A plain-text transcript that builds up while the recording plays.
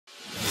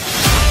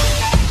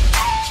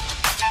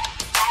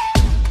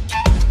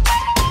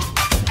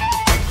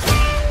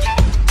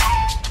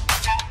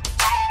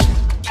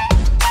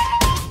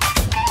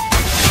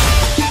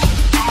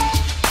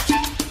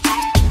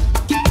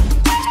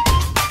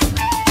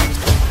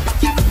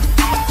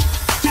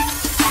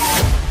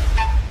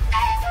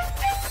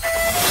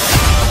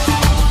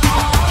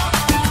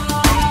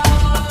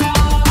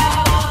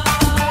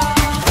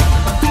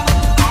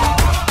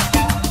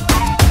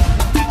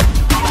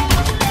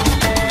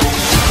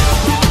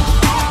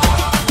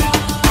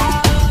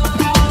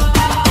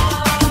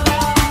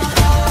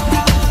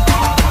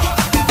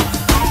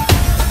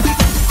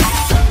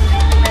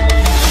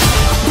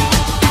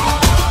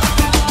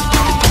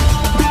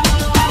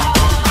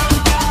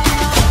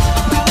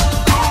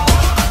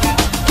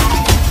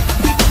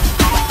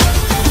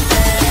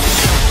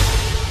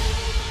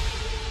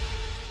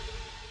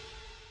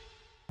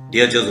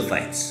Dear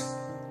Josephites,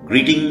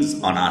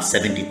 greetings on our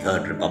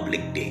 73rd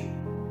Republic Day.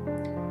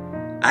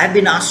 I have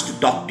been asked to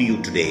talk to you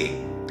today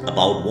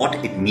about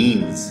what it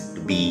means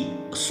to be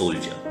a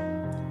soldier.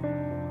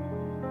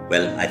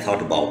 Well, I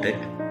thought about it,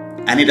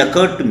 and it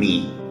occurred to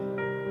me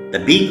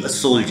that being a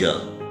soldier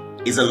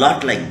is a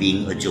lot like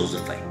being a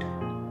Josephite.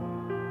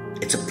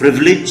 It's a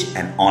privilege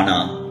and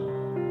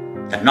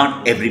honor that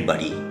not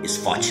everybody is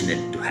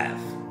fortunate to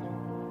have.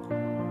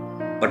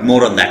 But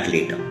more on that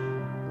later.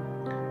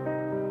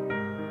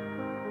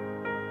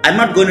 I'm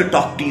not going to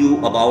talk to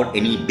you about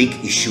any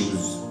big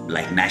issues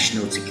like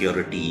national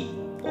security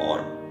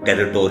or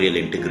territorial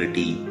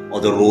integrity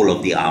or the role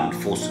of the armed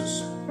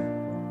forces.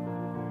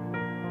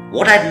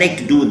 What I'd like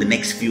to do in the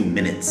next few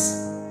minutes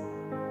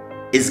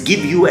is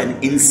give you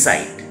an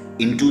insight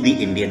into the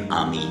Indian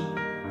Army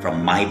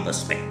from my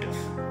perspective.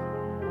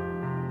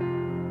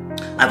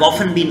 I've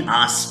often been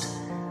asked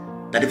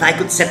that if I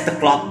could set the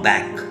clock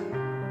back,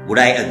 would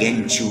I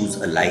again choose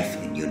a life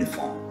in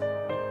uniform?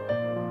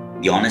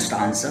 The honest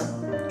answer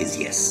is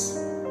yes.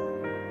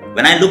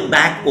 When I look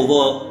back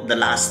over the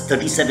last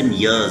 37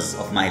 years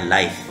of my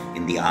life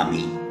in the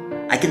army,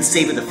 I can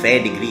say with a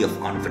fair degree of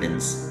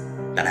confidence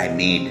that I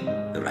made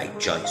the right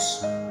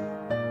choice.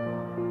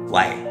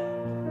 Why?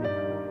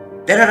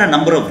 There are a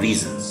number of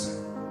reasons,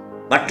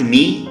 but to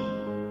me,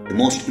 the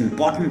most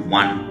important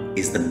one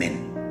is the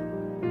men.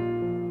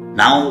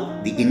 Now,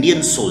 the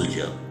Indian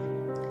soldier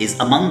is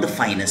among the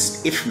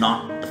finest, if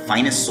not the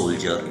finest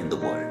soldier in the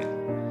world.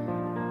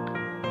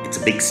 It's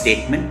a big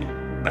statement,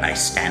 but I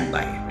stand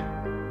by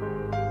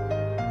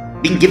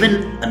it. Being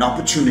given an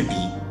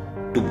opportunity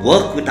to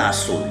work with our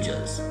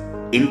soldiers,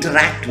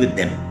 interact with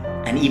them,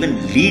 and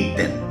even lead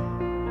them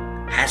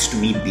has to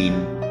me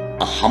been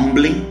a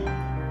humbling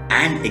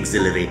and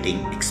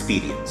exhilarating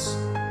experience.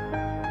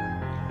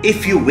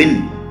 If you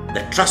win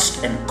the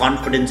trust and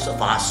confidence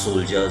of our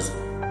soldiers,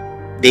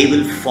 they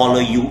will follow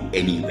you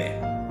anywhere.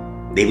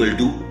 They will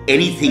do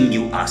anything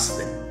you ask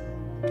them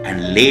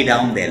and lay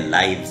down their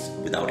lives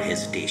without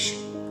hesitation.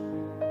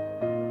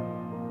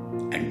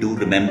 And do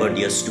remember,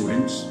 dear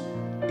students,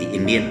 the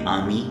Indian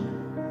Army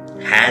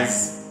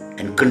has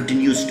and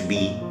continues to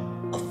be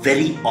a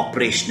very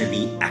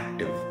operationally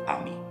active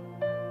army.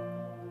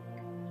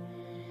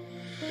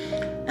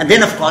 And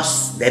then, of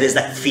course, there is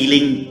that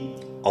feeling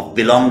of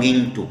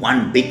belonging to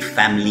one big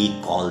family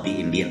called the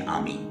Indian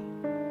Army.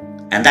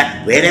 And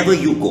that wherever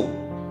you go,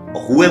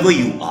 or whoever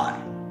you are,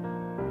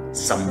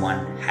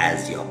 someone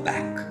has your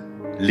back,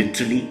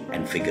 literally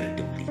and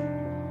figuratively.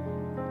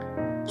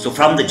 So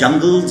from the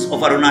jungles of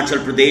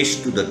Arunachal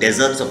Pradesh to the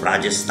deserts of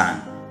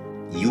Rajasthan,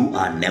 you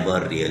are never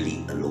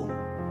really alone.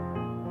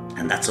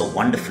 And that's a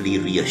wonderfully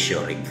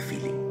reassuring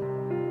feeling.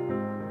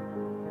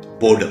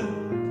 Boredom.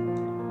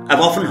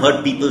 I've often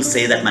heard people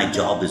say that my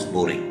job is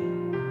boring.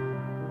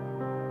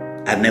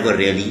 I've never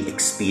really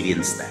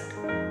experienced that,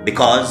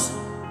 because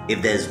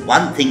if there's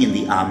one thing in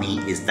the army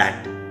is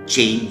that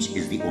change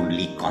is the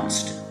only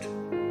constant.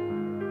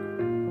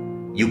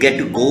 You get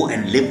to go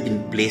and live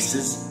in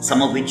places,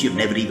 some of which you've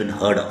never even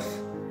heard of.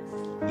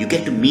 You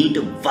get to meet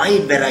a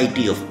wide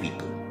variety of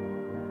people,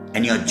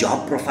 and your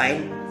job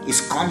profile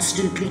is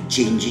constantly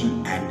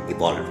changing and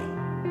evolving.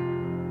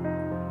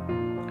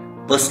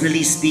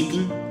 Personally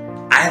speaking,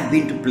 I have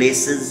been to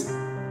places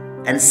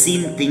and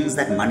seen things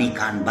that money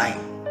can't buy.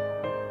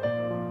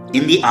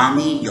 In the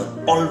army,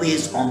 you're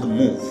always on the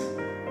move,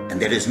 and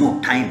there is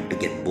no time to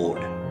get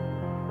bored.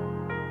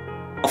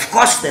 Of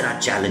course, there are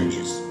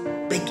challenges,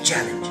 big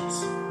challenges.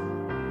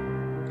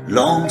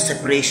 Long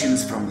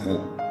separations from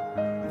home,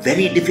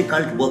 very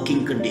difficult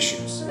working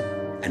conditions,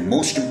 and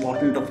most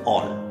important of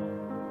all,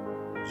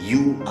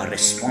 you are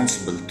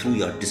responsible through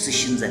your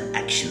decisions and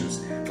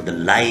actions for the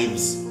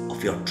lives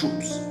of your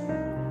troops.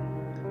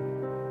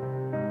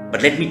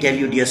 But let me tell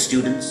you, dear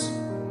students,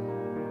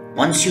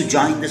 once you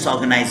join this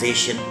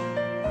organization,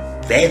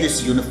 wear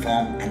this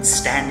uniform and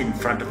stand in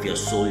front of your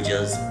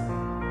soldiers,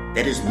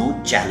 there is no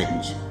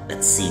challenge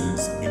that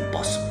seems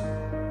impossible.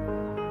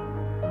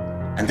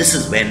 And this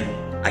is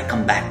when I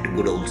come back to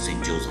good old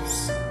St.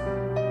 Joseph's.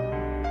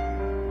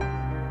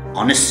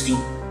 Honesty,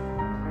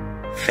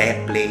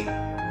 fair play,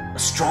 a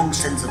strong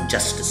sense of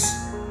justice,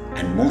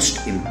 and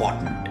most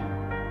important,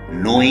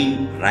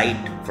 knowing right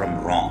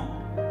from wrong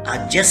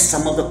are just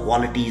some of the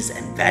qualities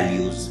and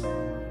values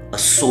a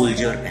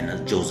soldier and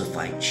a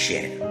Josephite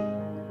share.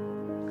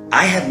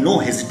 I have no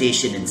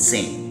hesitation in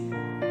saying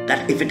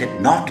that if it had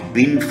not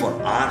been for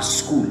our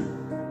school,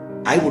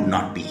 I would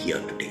not be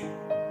here today.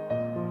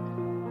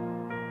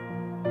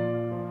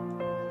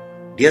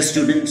 Dear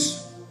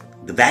students,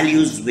 the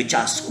values which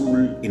our school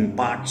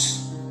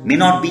imparts may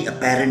not be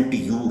apparent to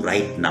you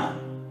right now,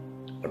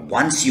 but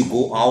once you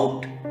go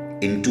out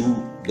into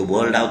the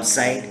world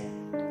outside,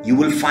 you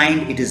will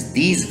find it is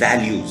these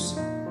values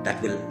that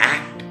will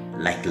act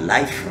like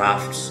life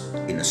rafts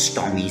in a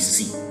stormy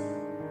sea.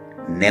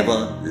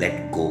 Never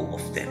let go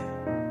of them.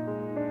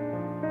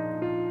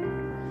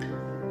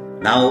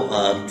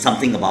 Now,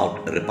 something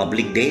about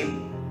Republic Day.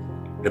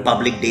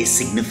 Republic Day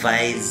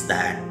signifies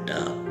that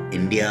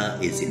India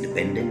is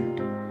independent.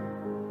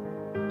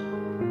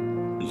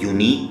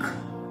 unique,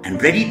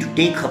 and ready to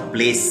take her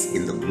place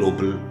in the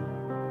global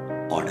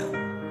order.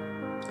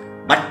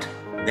 But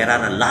there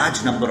are a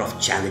large number of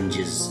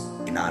challenges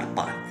in our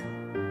path.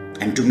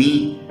 And to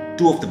me,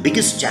 two of the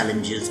biggest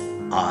challenges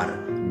are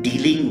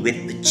dealing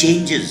with the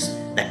changes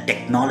that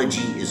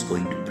technology is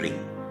going to bring,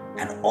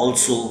 and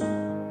also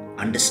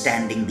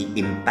understanding the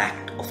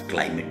impact of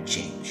climate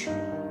change.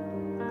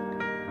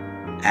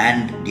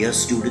 And dear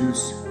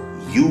students,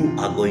 you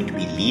are going to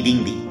be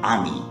leading the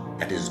army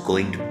that is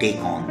going to take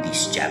on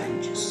these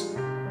challenges.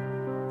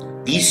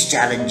 These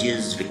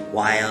challenges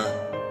require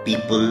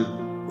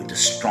people with a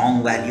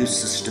strong value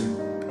system,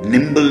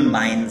 nimble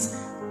minds,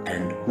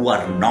 and who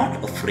are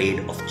not afraid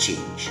of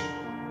change.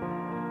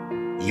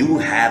 You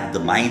have the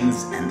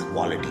minds and the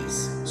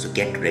qualities, so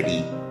get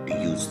ready to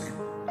use them.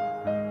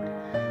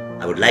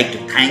 I would like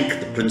to thank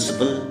the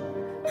principal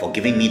for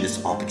giving me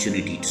this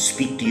opportunity to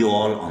speak to you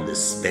all on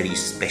this very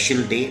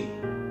special day.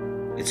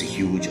 It's a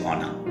huge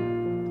honor.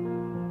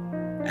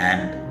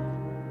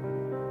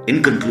 And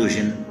in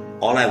conclusion,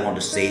 all I want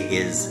to say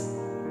is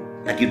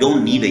that you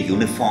don't need a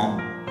uniform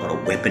or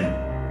a weapon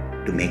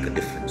to make a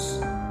difference.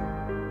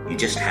 You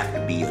just have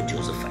to be a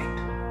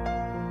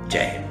Josephite.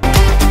 Jai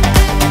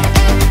Hind.